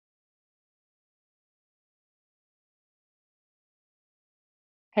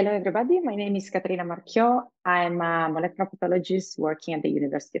Hello, everybody. My name is Caterina Marchio. I'm a molecular pathologist working at the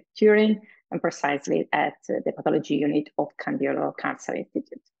University of Turin and precisely at the pathology unit of Candiolo Cancer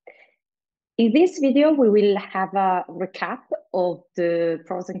Institute. In this video, we will have a recap of the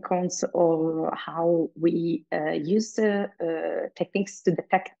pros and cons of how we use techniques to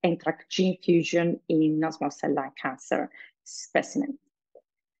detect NTRK gene fusion in non-small cell lung cancer specimens.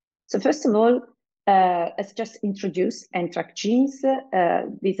 So first of all, let's just introduce NTRK genes.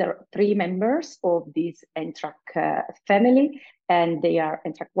 These are three members of this NTRK family, and they are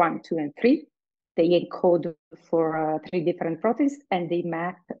NTRK 1, 2, and 3. They encode for three different proteins, and they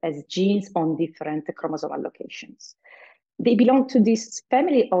map as genes on different chromosomal locations. They belong to this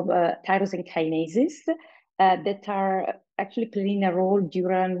family of tyrosine kinases that are actually playing a role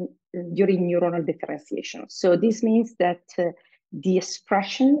during neuronal differentiation. So this means that the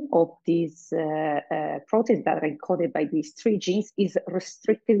expression of these proteins that are encoded by these three genes is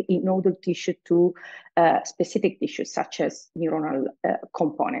restricted in nodal tissue to specific tissues, such as neuronal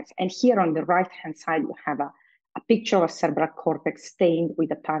components. And here on the right-hand side, you have a picture of cerebral cortex stained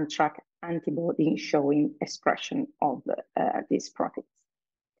with a pan-Trk antibody showing expression of these proteins.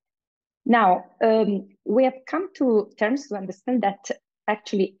 Now, we have come to terms to understand that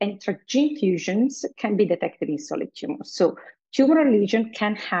actually NTRK gene fusions can be detected in solid tumors. So tumoral lesion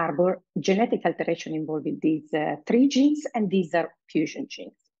can harbor genetic alteration involving these three genes, and these are fusion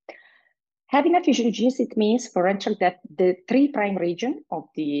genes. Having a fusion genes, it means for NTRK that the 3' region of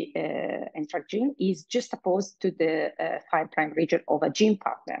the NTRK gene is just opposed to the 5' region of a gene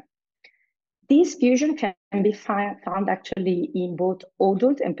partner. This fusion can be found actually in both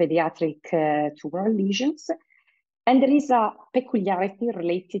adult and pediatric tumoral lesions. And there is a peculiarity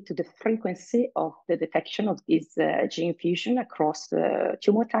related to the frequency of the detection of this gene fusion across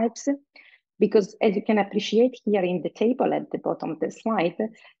tumor types, because as you can appreciate here in the table at the bottom of the slide,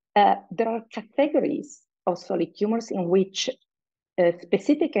 there are categories of solid tumors in which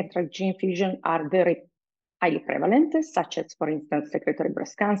specific NTRK gene fusion are very highly prevalent, such as, for instance, secretory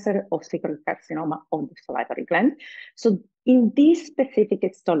breast cancer or secretory carcinoma of the salivary gland. So in these specific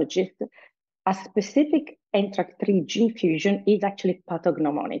histologies, a specific NTRK3 gene fusion is actually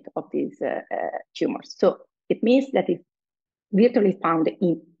pathognomonic of these tumors. So it means that it's virtually found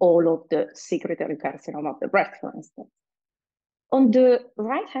in all of the secretory carcinoma of the breast, for instance. On the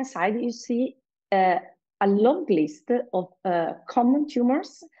right-hand side, you see a long list of common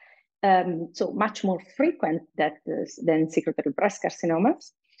tumors, so much more frequent than secretory breast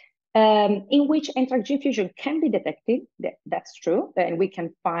carcinomas, in which NTRK gene fusion can be detected. That's true. And we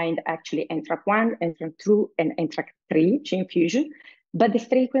can find actually NTRK 1, NTRK 2, and NTRK 3 gene fusion, but the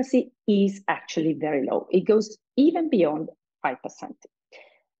frequency is actually very low. It goes even beyond 5%.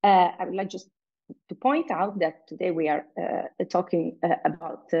 I would like just to point out that today we are talking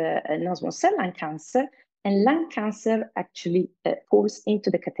about non-small cell lung cancer, and lung cancer actually falls into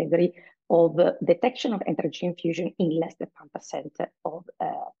the category of detection of NTRK gene fusion in less than 1% of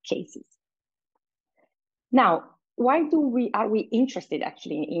cases. Now, why are we interested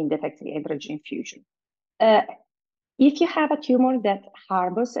actually in detecting NTRK gene fusion? If you have a tumor that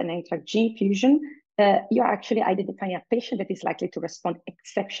harbors an NTRK gene fusion, you're actually identifying a patient that is likely to respond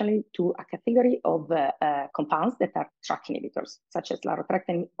exceptionally to a category of compounds that are TRK inhibitors, such as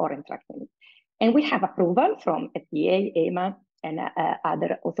larotrectinib or entrectinib. And we have approval from FDA, EMA, and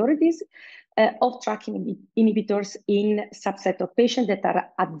other authorities of TRK inhibitors in subset of patients that are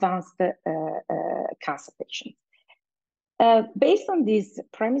advanced cancer patients. Based on these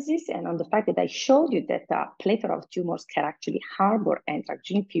premises and on the fact that I showed you that a plethora of tumors can actually harbor NTRK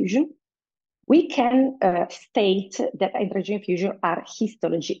gene fusion, we can state that NTRK gene fusion are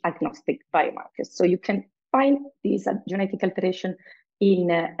histology agnostic biomarkers. So you can find these genetic alteration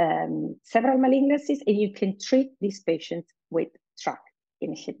in several malignancies, and you can treat these patients with TRK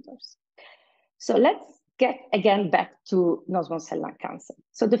inhibitors. So let's get again back to non-small cell lung cancer.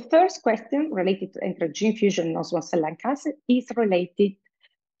 So the first question related to NTRK gene fusion in non-small cell lung cancer is related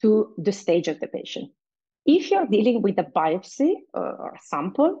to the stage of the patient. If you're dealing with a biopsy or a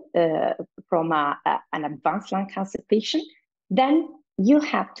sample from an advanced lung cancer patient, then you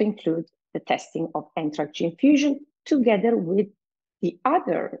have to include the testing of NTRK gene fusion together with the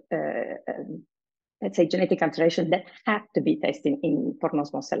other, let's say, genetic alterations that have to be tested for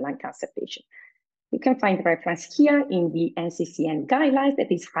non-small cell lung cancer patients. You can find reference here in the NCCN guidelines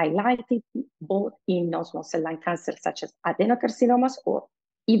that is highlighted both in non-small cell lung cancer, such as adenocarcinomas or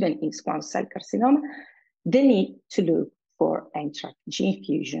even in squamous cell carcinoma, the need to look for NTRK gene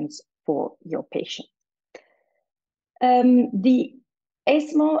fusions for your patient. The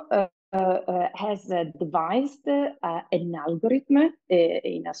ESMO has devised an algorithm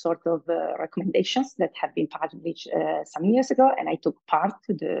in a sort of recommendations that have been published some years ago, and I took part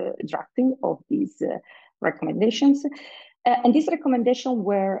to the drafting of these recommendations. And these recommendations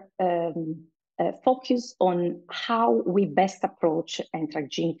were focused on how we best approach NTRK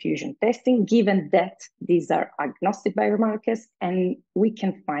gene fusion testing, given that these are agnostic biomarkers and we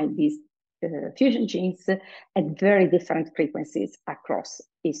can find these fusion genes at very different frequencies across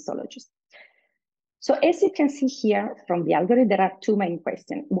histologies. So as you can see here from the algorithm, there are two main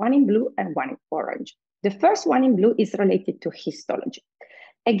questions, one in blue and one in orange. The first one in blue is related to histology.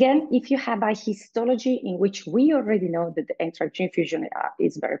 Again, if you have a histology in which we already know that the NTRK gene fusion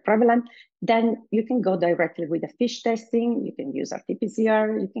is very prevalent, then you can go directly with the FISH testing, you can use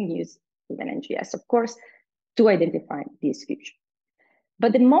RT-PCR, you can use even NGS, of course, to identify this fusion.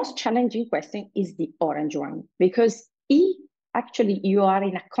 But the most challenging question is the orange one, because actually you are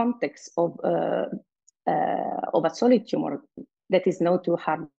in a context of a solid tumor that is known to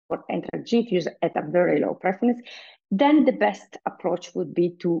have NTRK gene fusion at a very low prevalence, then the best approach would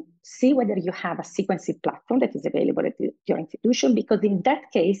be to see whether you have a sequencing platform that is available at your institution, because in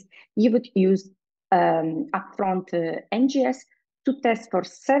that case, you would use upfront NGS to test for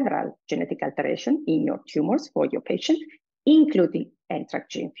several genetic alterations in your tumors for your patient, including NTRK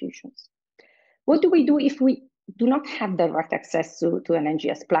gene fusions. What do we do if we do not have direct access to an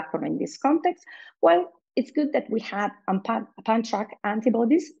NGS platform in this context? Well, it's good that we have pan-track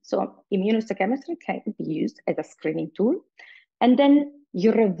antibodies, so immunohistochemistry can be used as a screening tool, and then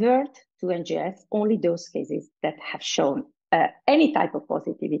you revert to NGS only those cases that have shown any type of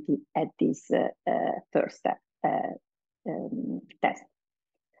positivity at this first step test.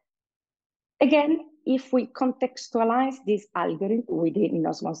 Again, if we contextualize this algorithm within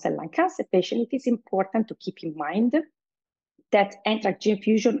non-small cell lung cancer patient, it is important to keep in mind that NTRK gene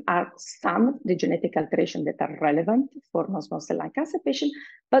fusion are some of the genetic alterations that are relevant for non-small cell lung cancer patients,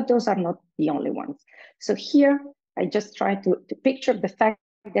 but those are not the only ones. So here, I just try to picture the fact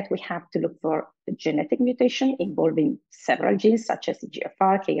that we have to look for the genetic mutation involving several genes, such as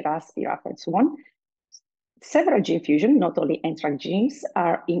EGFR, KRAS, BRAF, and so on. Several gene fusion, not only NTRK genes,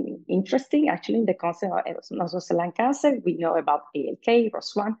 are interesting actually in the concept of non-small cell lung cancer. We know about ALK,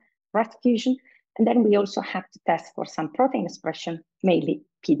 ROS1, RAS fusion, and then we also have to test for some protein expression, mainly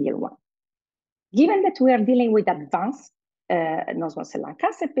PD-L1. Given that we are dealing with advanced non-small cell lung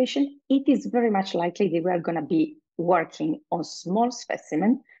cancer patients, it is very much likely that we are going to be working on small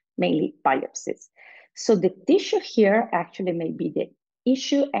specimens, mainly biopsies. So the tissue here actually may be the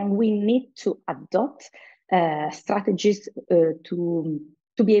issue, and we need to adopt strategies to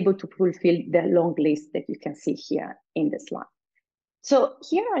be able to fulfill the long list that you can see here in the slide. So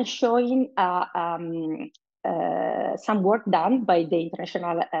here I'm showing some work done by the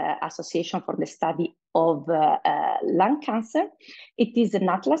International Association for the Study of Lung Cancer. It is an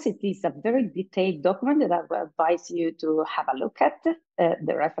atlas. It is a very detailed document that I will advise you to have a look at.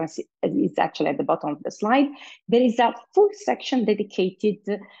 The reference is actually at the bottom of the slide. There is a full section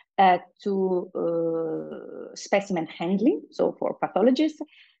dedicated to specimen handling, so for pathologists.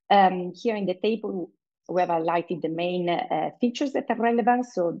 Here in the table, we have highlighted the main features that are relevant.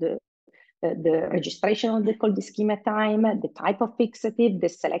 So the registration of the cold schema time, the type of fixative, the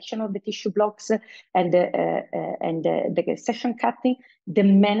selection of the tissue blocks, and the section cutting, the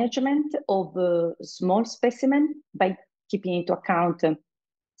management of small specimen by keeping into account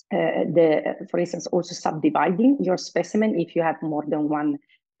for instance, also subdividing your specimen if you have more than one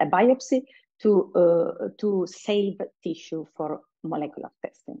biopsy to save tissue for molecular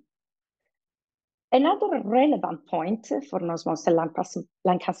testing. Another relevant point for non-small cell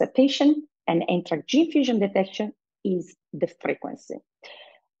lung cancer patient and NTRK gene fusion detection is the frequency.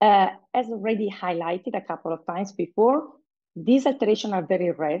 As already highlighted a couple of times before, these alterations are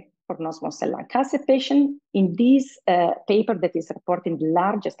very rare for non-small cell lung cancer patient. In this paper that is reporting the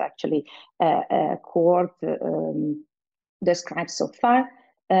largest actually cohort described so far,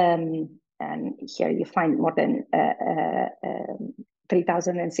 and here you find more than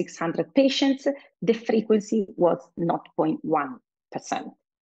 3,600 patients, the frequency was 0.1%.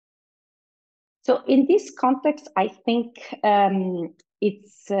 So in this context, I think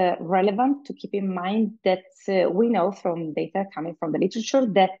it's relevant to keep in mind that we know from data coming from the literature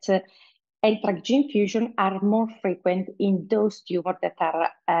that NTRK gene fusion are more frequent in those tumors that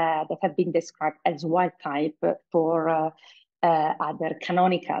have been described as wild type for other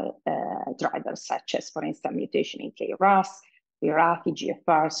canonical drivers, such as, for instance, mutation in KRAS, BRAF,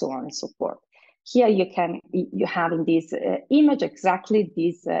 EGFR, so on and so forth. Here you have in this image exactly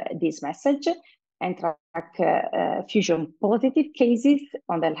this message. NTRK fusion positive cases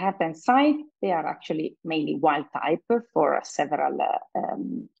on the left-hand side, they are actually mainly wild type for several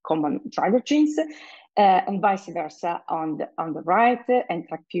common driver genes, and vice versa on the right.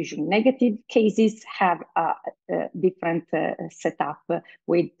 NTRK fusion negative cases have a different setup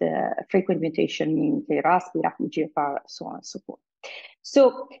with frequent mutation in KRAS, BRAF, EGFR, so on and so forth.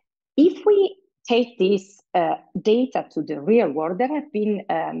 So if we take this data to the real world, there have been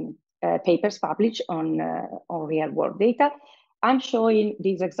papers published on real world data. I'm showing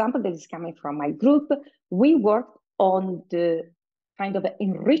this example that is coming from my group. We worked on the kind of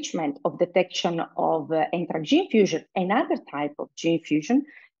enrichment of detection of NTRK gene fusion and other type of gene fusion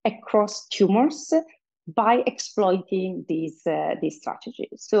across tumors by exploiting these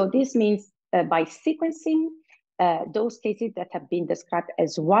strategies. So this means by sequencing those cases that have been described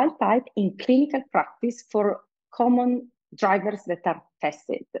as wild type in clinical practice for common drivers that are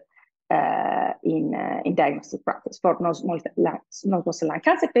tested in diagnostic practice for non-small cell lung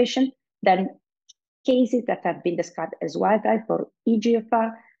cancer patients, then cases that have been described as wild type for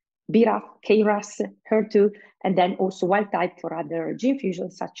EGFR, BRAF, KRAS, HER2, and then also wild type for other gene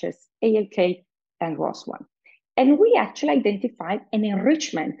fusions such as ALK and ROS1. And we actually identified an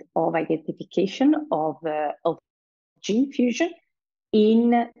enrichment of identification of gene fusion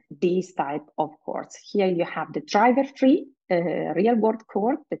in these type of cohorts. Here you have the driver-free real-world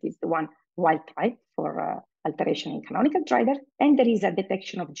cohort, that is the one wild type for alteration in canonical driver, and there is a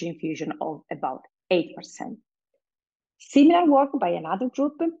detection of gene fusion of about 8%. Similar work by another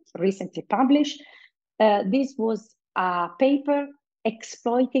group recently published. This was a paper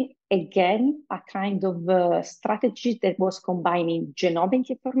exploiting again a kind of strategy that was combining genomic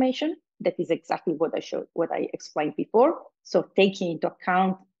information. That is exactly what I explained before. So taking into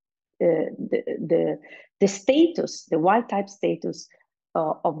account the status, the wild type status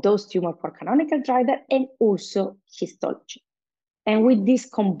of those tumors for canonical driver, and also histology. And with this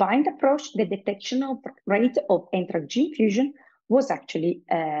combined approach, the detection of rate of NTRK gene fusion was actually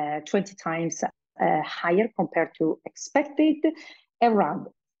 20 times higher compared to expected, around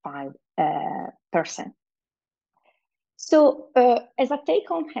 5%. So as a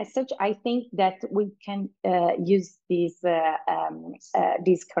take-home message, I think that we can use this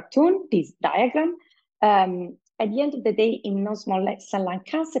cartoon, this diagram. At the end of the day, in non-small cell lung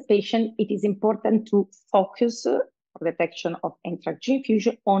cancer patient, it is important to focus for detection of NTRK gene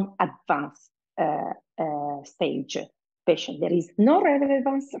fusion on advanced stage patient. There is no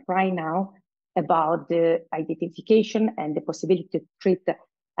relevance right now about the identification and the possibility to treat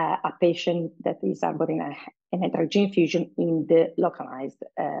a patient that is harboring an NTRK gene fusion in the localized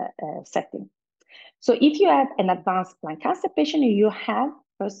setting. So if you have an advanced lung cancer patient, you have,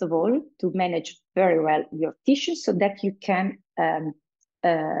 first of all, to manage very well your tissues so that you can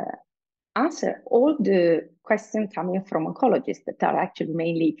answer all the questions coming from oncologists that are actually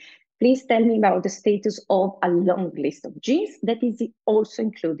mainly, please tell me about the status of a long list of genes that is also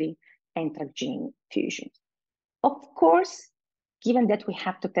including NTRK gene fusion. Of course, given that we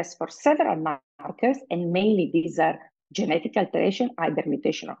have to test for several markers, and mainly these are genetic alteration, either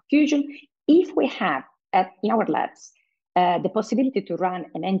mutation or fusion, if we have in our labs the possibility to run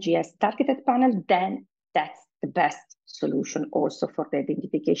an NGS targeted panel, then that's the best solution also for the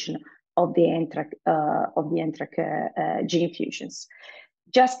identification of the NTRK gene fusions.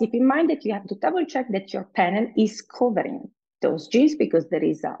 Just keep in mind that you have to double check that your panel is covering those genes, because there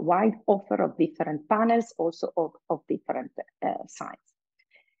is a wide offer of different panels, also of different size.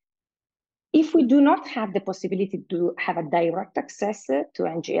 If we do not have the possibility to have a direct access to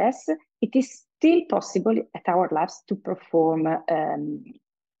NGS, it is still possible at our labs to perform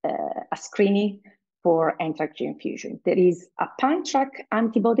a screening for NTRK gene fusion. There is a pan-track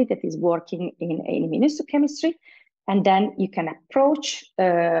antibody that is working in immunohistochemistry, and then you can approach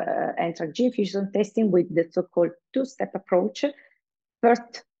NTRK gene fusion testing with the so-called two-step approach.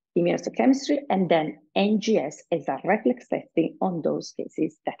 First, immunohistochemistry, and then NGS as a reflex testing on those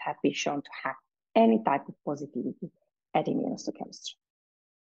cases that have been shown to have any type of positivity at immunohistochemistry.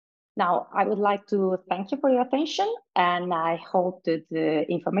 Now, I would like to thank you for your attention, and I hope that the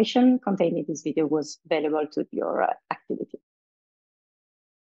information contained in this video was valuable to your activity.